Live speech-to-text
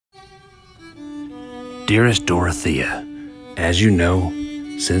Dearest Dorothea, as you know,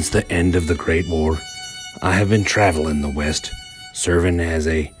 since the end of the Great War, I have been traveling the West, serving as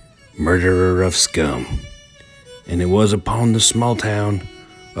a murderer of scum. And it was upon the small town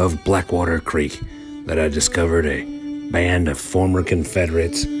of Blackwater Creek that I discovered a band of former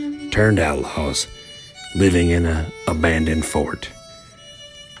Confederates turned outlaws living in an abandoned fort.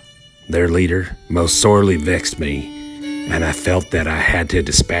 Their leader most sorely vexed me, and I felt that I had to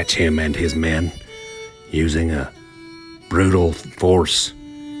dispatch him and his men using a brutal force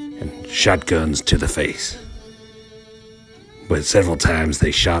and shotguns to the face. But several times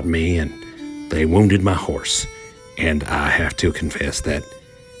they shot me and they wounded my horse, and I have to confess that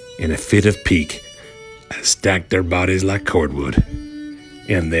in a fit of pique, I stacked their bodies like cordwood,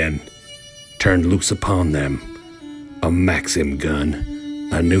 and then turned loose upon them a Maxim gun,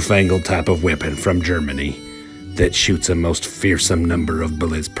 a newfangled type of weapon from Germany that shoots a most fearsome number of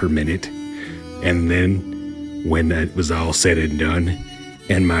bullets per minute. And then, when it was all said and done,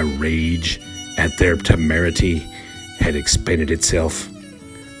 and my rage at their temerity had expended itself,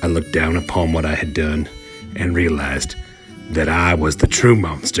 I looked down upon what I had done and realized that I was the true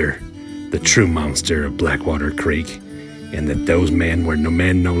monster of Blackwater Creek, and that those men were no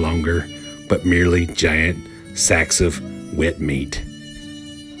men no longer, but merely giant sacks of wet meat.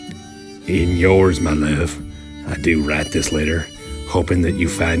 In yours, my love, I do write this letter, hoping that you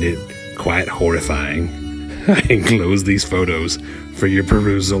find it quite horrifying. I enclose these photos for your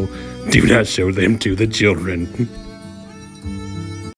perusal. Do not show them to the children.